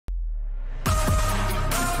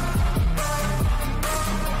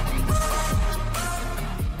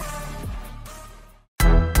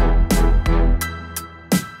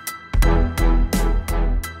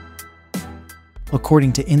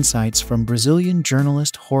according to insights from Brazilian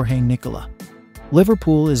journalist Jorge Nicola.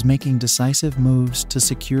 Liverpool is making decisive moves to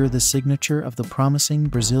secure the signature of the promising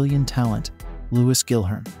Brazilian talent, Luis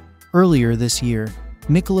Guilherme. Earlier this year,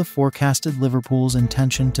 Nicola forecasted Liverpool's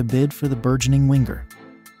intention to bid for the burgeoning winger,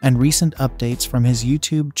 and recent updates from his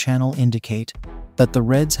YouTube channel indicate that the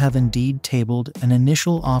Reds have indeed tabled an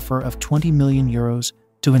initial offer of €20 million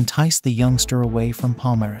to entice the youngster away from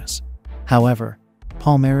Palmeiras. However,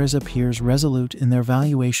 Palmeiras appears resolute in their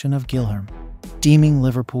valuation of Guilherme, deeming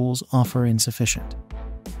Liverpool's offer insufficient.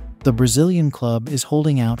 The Brazilian club is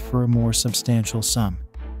holding out for a more substantial sum,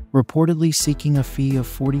 reportedly seeking a fee of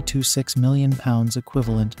 £42.6 million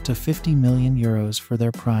equivalent to €50 million for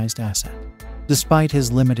their prized asset. Despite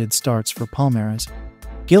his limited starts for Palmeiras,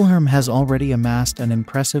 Guilherme has already amassed an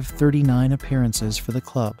impressive 39 appearances for the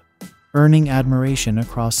club, earning admiration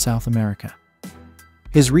across South America.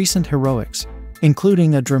 His recent heroics,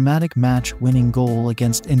 including a dramatic match-winning goal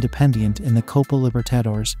against Independiente in the Copa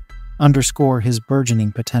Libertadores, underscore his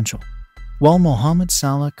burgeoning potential. While Mohamed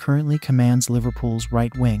Salah currently commands Liverpool's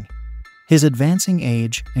right wing, his advancing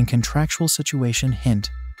age and contractual situation hint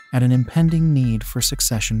at an impending need for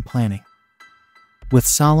succession planning. With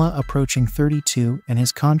Salah approaching 32 and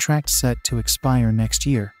his contract set to expire next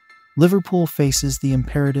year, Liverpool faces the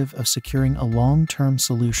imperative of securing a long-term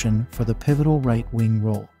solution for the pivotal right-wing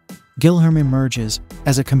role. Guilherme emerges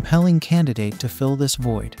as a compelling candidate to fill this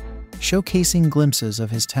void, showcasing glimpses of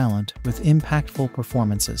his talent with impactful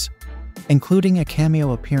performances, including a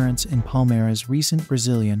cameo appearance in Palmeiras' recent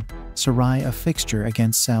Brazilian Serie A fixture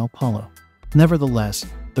against São Paulo. Nevertheless,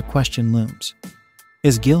 the question looms: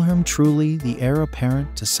 is Guilherme truly the heir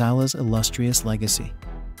apparent to Salah's illustrious legacy?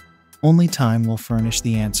 Only time will furnish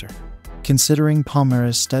the answer. Considering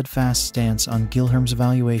Palmeiras' steadfast stance on Guilherme's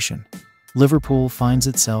valuation, Liverpool finds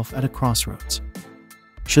itself at a crossroads.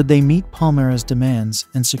 Should they meet Palmeiras' demands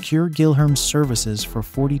and secure Guilherme's services for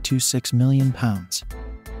 £42.6 million?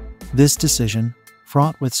 This decision,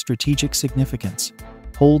 fraught with strategic significance,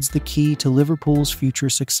 holds the key to Liverpool's future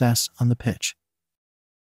success on the pitch.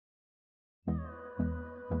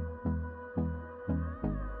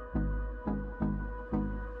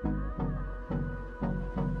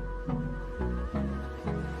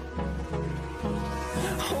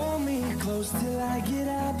 Hold me close till I get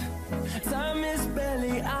up. Time is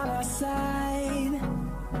barely on our side.